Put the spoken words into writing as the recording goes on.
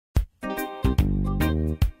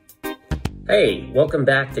Hey, welcome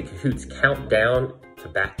back to Kahoot's Countdown to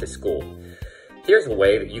Back to School. Here's a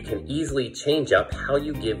way that you can easily change up how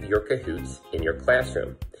you give your Kahoots in your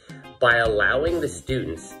classroom. By allowing the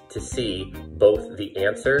students to see both the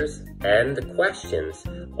answers and the questions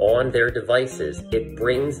on their devices, it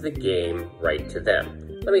brings the game right to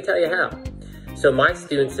them. Let me tell you how. So my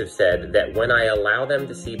students have said that when I allow them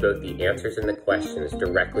to see both the answers and the questions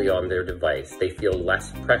directly on their device, they feel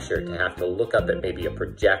less pressure to have to look up at maybe a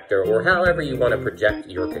projector or however you want to project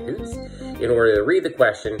your Kahoots in order to read the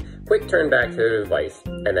question, quick turn back to their device,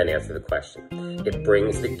 and then answer the question. It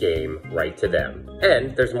brings the game right to them,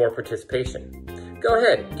 and there's more participation. Go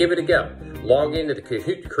ahead, give it a go. Log into the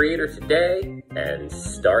Kahoot Creator today and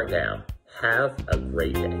start now. Have a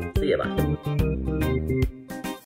great day. See you, bye.